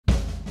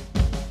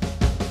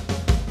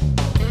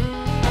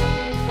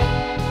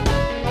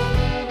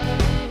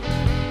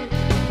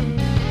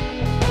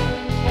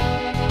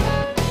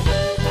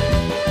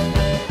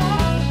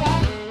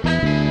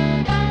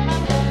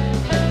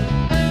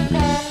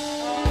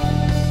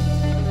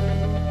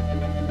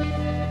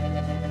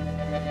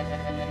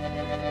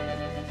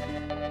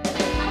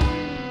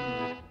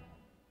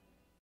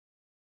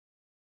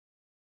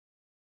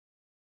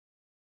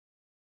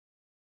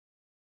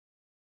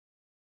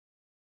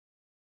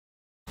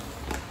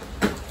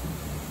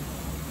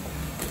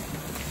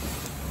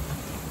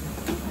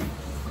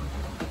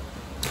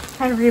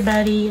Hi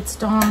everybody, it's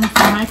Dawn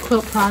from My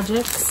Quilt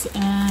Projects,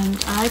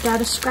 and I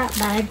got a scrap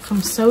bag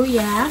from So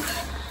Yeah.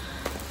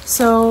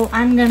 So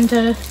I'm going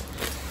to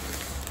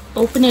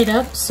open it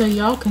up so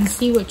y'all can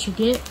see what you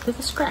get with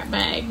a scrap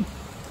bag.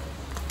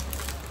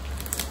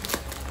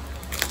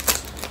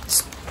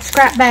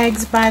 Scrap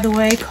bags, by the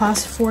way,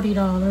 cost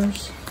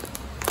 $40.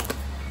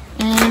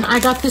 And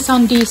I got this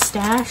on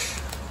D-Stash,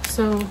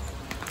 so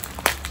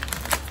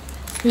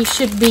these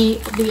should be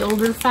the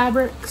older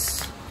fabrics.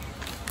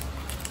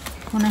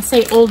 When I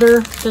say older,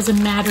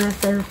 doesn't matter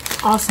if they're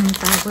awesome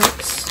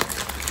fabrics.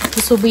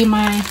 This will be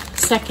my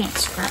second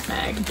scrap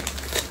bag.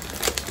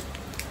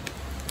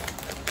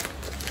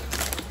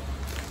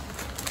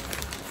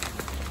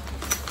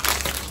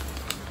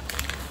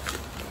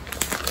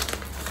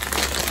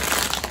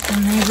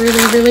 And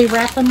they really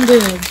wrap them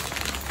good.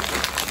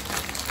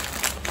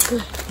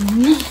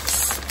 Goodness.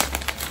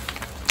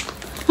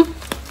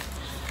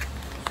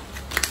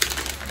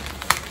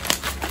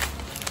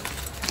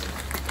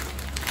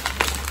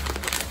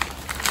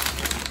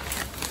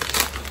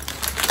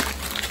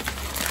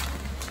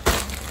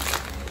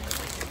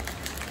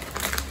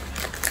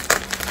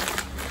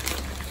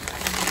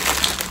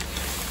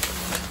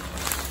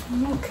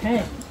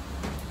 Okay.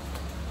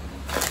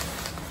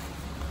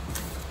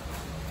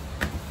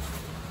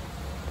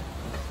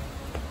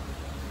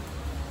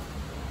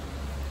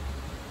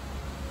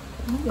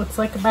 Well, looks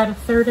like about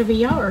 1/3 of a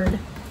yard.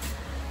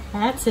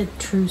 That's a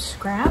true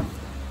scrap.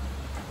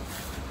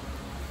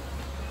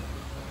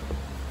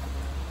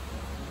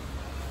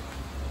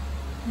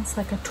 It's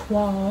like a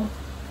toile.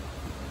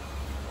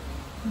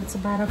 It's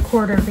about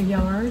 1/4 of a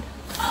yard.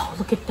 Oh,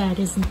 look at that.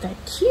 Isn't that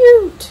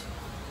cute?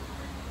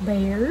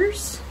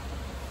 Bears.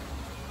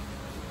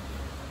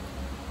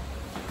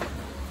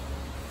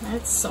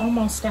 That's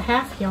almost a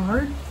 1/2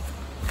 yard.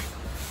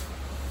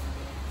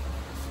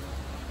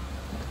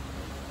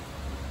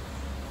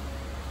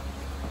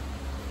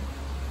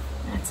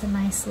 That's a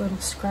nice little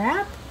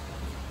scrap.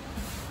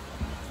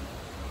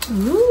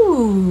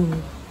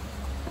 Ooh.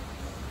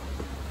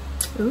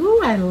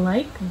 Ooh, I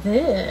like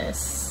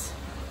this.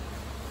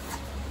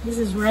 This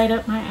is right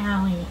up my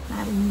alley.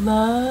 I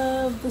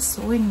love the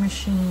sewing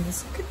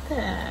machines. Look at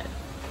that.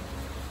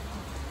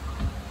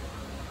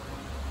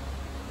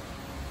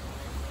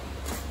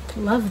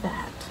 Love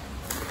that.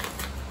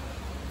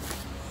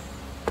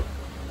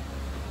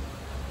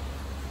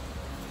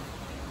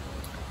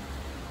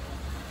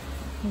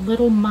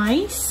 Little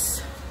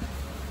mice.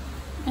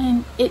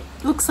 And it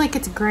looks like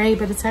it's gray,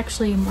 but it's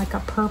actually like a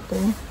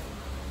purple.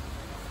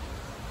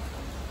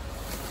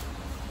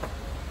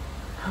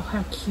 Oh,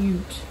 how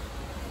cute.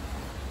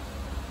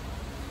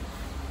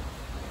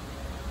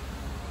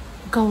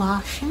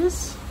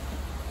 Galoshes.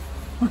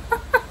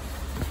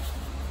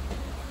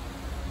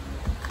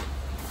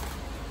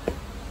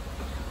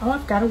 Oh,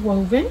 I've got a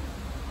woven.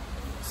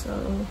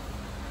 So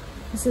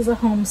this is a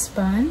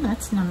homespun.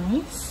 That's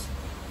nice.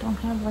 Don't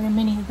have very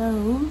many of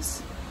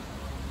those.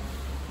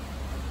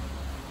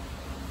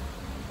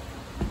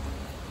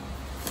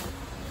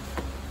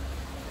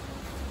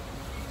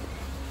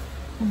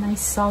 A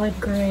nice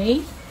solid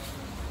gray.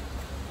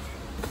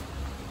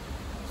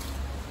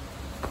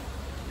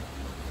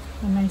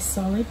 A nice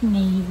solid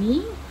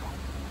navy.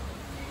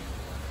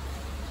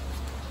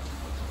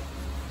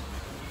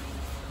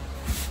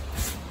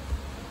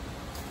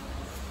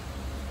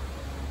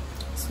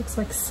 Looks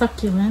like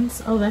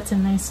succulents. Oh, that's a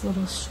nice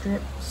little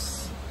strip.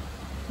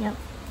 Yep,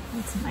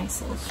 that's a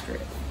nice little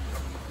strip.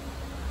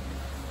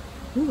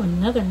 Ooh,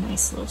 another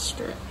nice little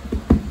strip.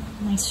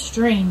 Nice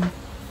string.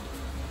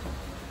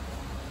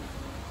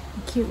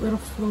 A cute little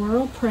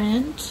floral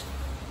print.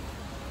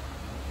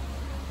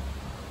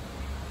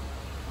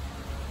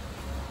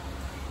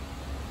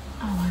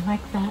 Oh, I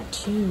like that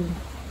too.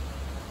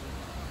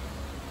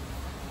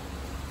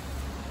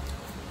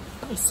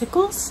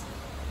 Bicycles.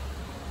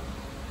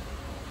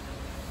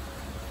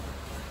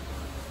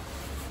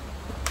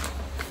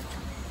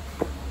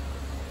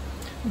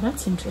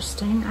 That's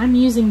interesting. I'm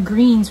using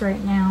greens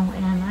right now,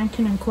 and I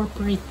can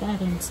incorporate that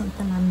in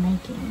something I'm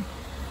making.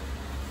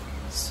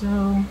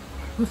 So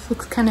this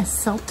looks kind of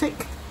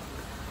Celtic.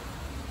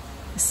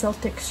 A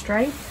Celtic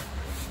stripe.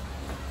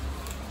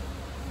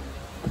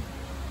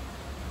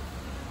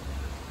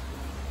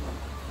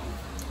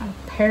 A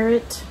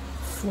parrot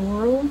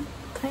floral,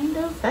 kind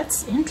of.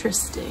 That's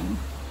interesting.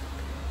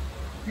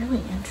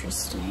 Really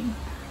interesting.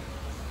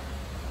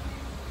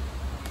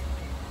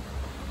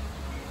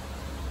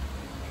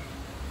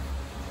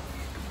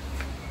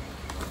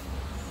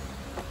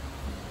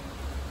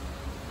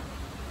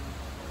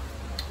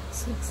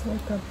 Looks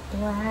like a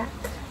black.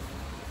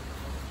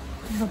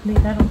 Hopefully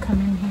that'll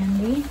come in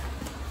handy.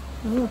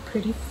 Oh, a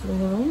pretty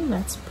floral.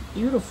 That's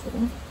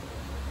beautiful.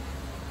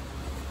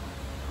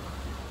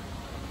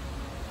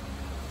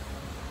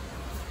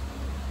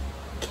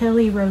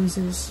 Kelly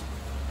roses.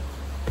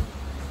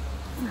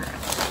 All right.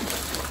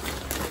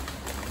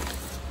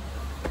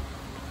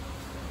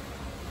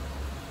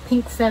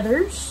 Pink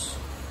feathers.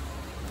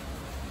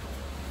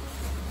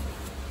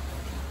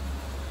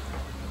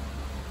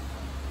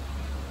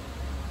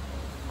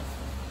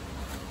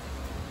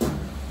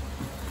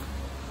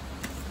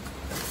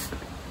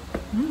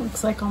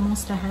 Looks like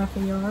almost a half a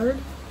yard.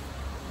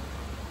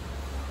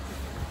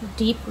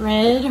 Deep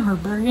red or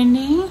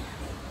burgundy.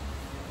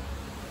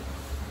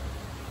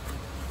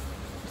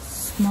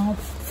 Small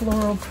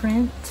floral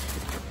print.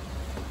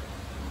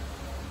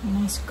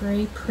 Nice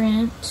gray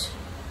print.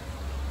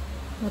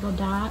 Little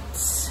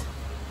dots.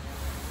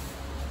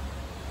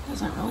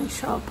 Doesn't really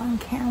show up on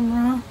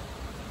camera.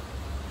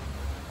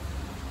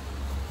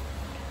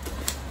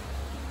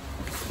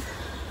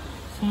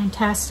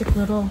 Fantastic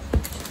little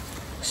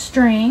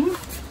string.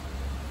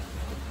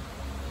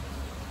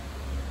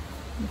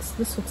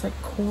 This looks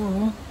like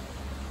coral.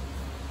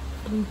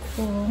 Blue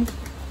coral.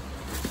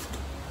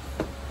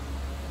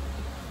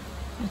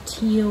 A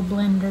teal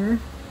blender.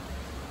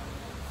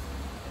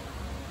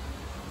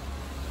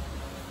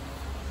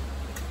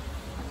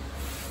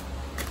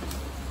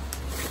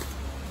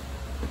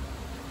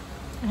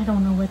 I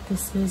don't know what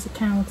this is. It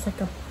kind of looks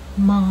like a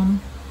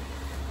mum.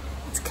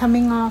 It's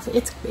coming off.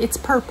 It's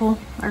purple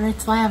or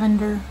it's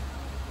lavender,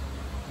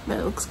 but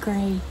it looks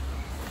gray.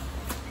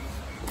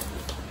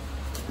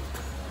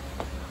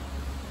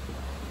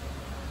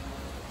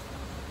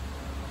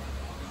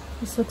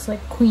 This looks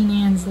like Queen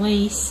Anne's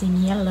lace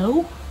in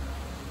yellow.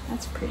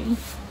 That's pretty.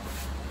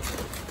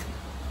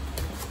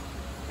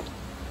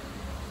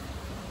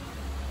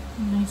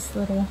 Nice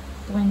little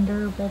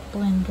blender, red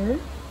blender.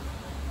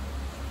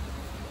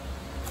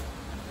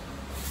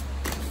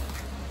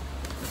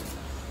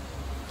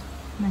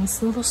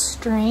 Nice little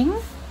string.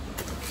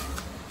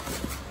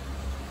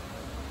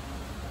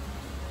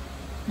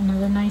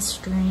 Another nice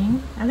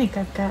string. I think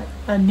I've got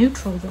a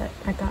neutral that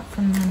I got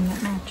from them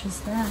that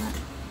matches that.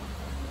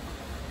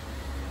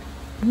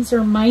 These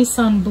are Mice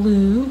on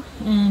Blue,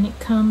 and it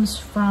comes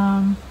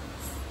from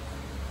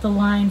the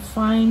line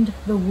Find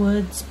the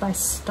Woods by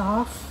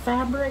Stoff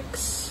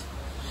Fabrics.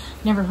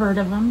 Never heard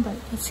of them, but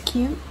it's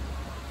cute.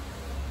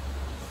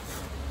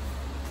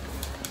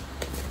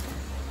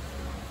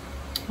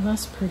 Well,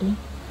 that's pretty.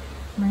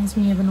 Reminds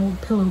me of an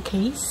old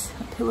pillowcase,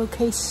 a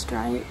pillowcase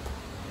stripe.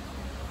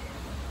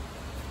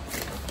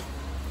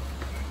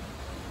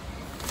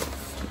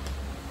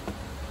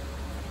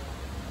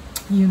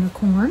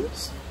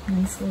 Unicorns,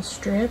 nice little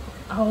strip.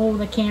 Oh,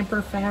 the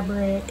camper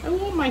fabric.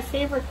 Oh, my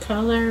favorite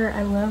color.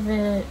 I love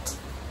it.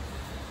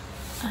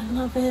 I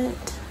love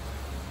it.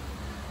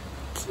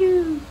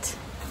 Cute.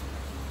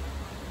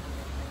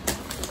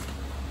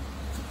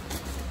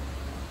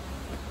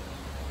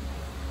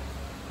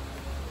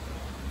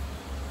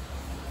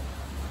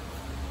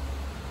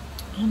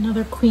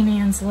 Another Queen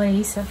Anne's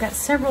lace. I've got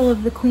several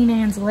of the Queen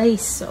Anne's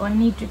lace, so I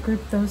need to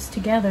group those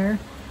together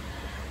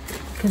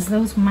because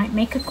those might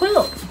make a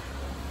quilt.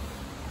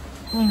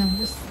 Hang on,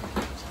 just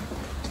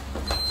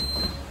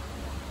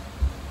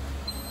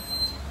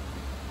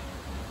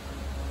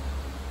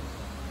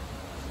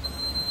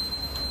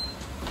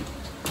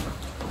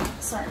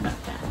sorry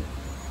about that.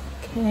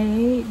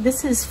 Okay,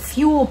 this is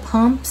fuel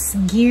pumps,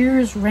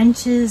 gears,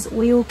 wrenches,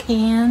 oil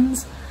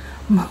cans,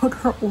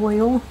 motor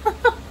oil.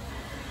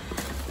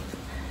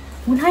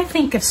 When I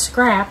think of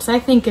scraps, I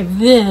think of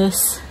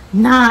this,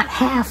 not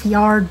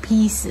half-yard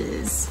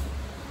pieces.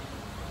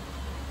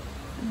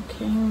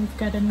 Okay, we've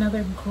got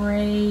another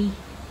gray.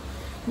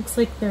 Looks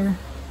like they're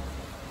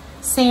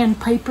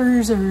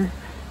sandpipers or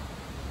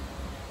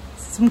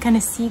some kind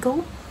of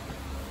seagull.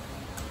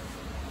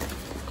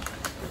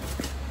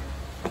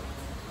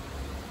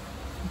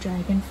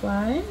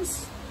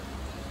 Dragonflies.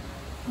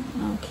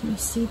 Oh, can you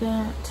see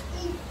that?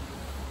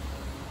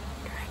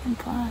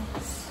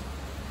 Dragonflies.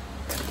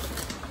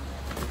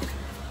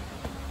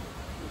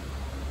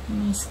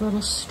 Nice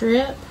little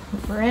strip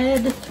of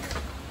red.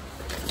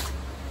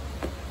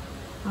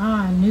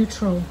 Ah,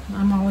 neutral.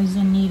 I'm always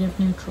in need of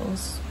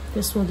neutrals.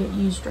 This will get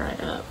used right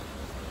up.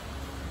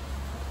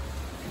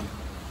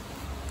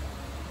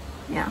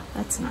 Yeah,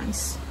 that's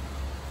nice.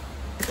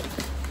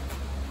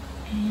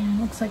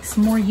 And looks like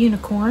some more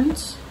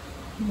unicorns.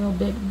 A little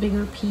bit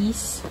bigger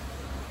piece.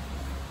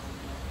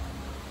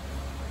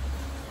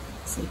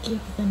 Does it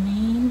give the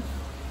name?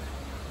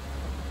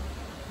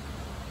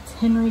 It's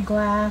Henry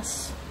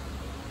Glass.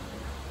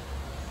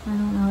 I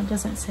don't know, it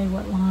doesn't say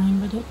what line,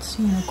 but it's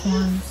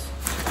unicorns.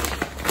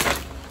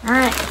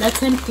 Alright,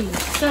 that's empty.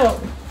 So,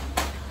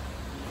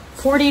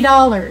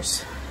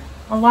 $40.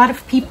 A lot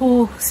of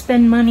people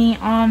spend money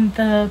on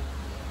the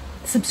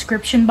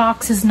subscription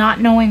boxes not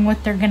knowing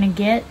what they're going to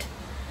get.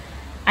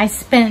 I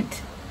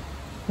spent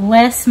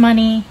less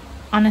money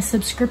on a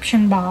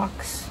subscription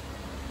box.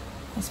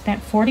 I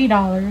spent $40,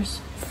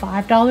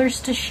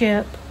 $5 to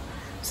ship.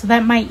 So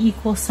that might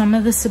equal some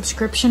of the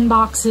subscription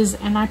boxes,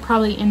 and I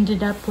probably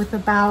ended up with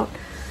about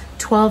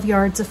 12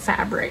 yards of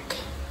fabric.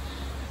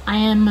 I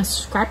am a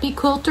scrappy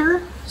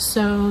quilter,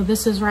 so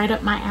this is right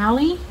up my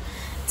alley.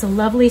 It's a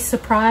lovely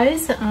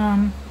surprise.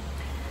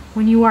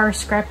 When you are a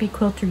scrappy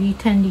quilter, you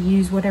tend to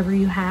use whatever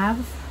you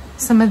have.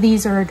 Some of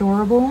these are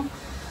adorable.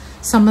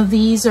 Some of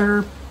these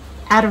are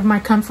out of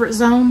my comfort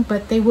zone,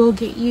 but they will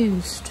get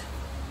used.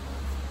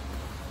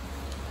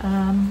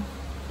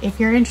 If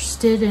you're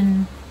interested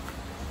in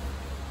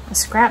a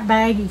scrap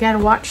bag, you gotta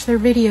watch their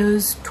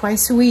videos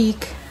twice a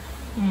week.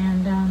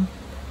 and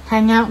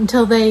hang out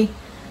until they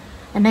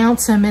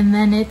announce them, and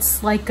then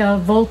it's like a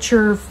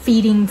vulture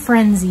feeding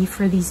frenzy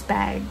for these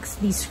bags,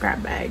 these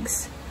scrap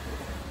bags.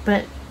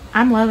 But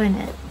I'm loving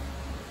it.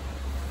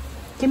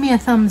 Give me a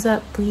thumbs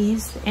up,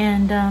 please,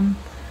 and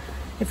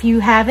if you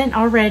haven't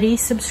already,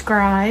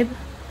 subscribe,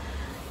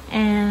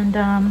 and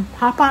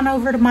hop on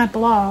over to my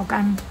blog.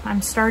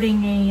 I'm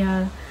starting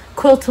a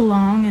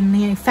quilt-along, and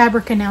the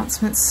fabric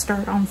announcements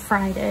start on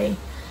Friday.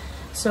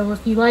 So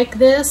if you like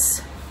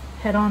this,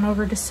 head on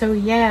over to Sew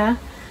Yeah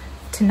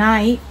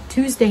tonight,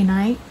 Tuesday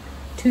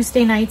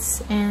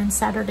nights and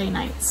Saturday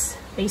nights.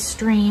 They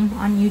stream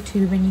on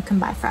YouTube and you can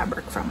buy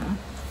fabric from them.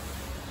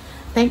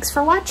 Thanks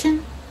for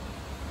watching.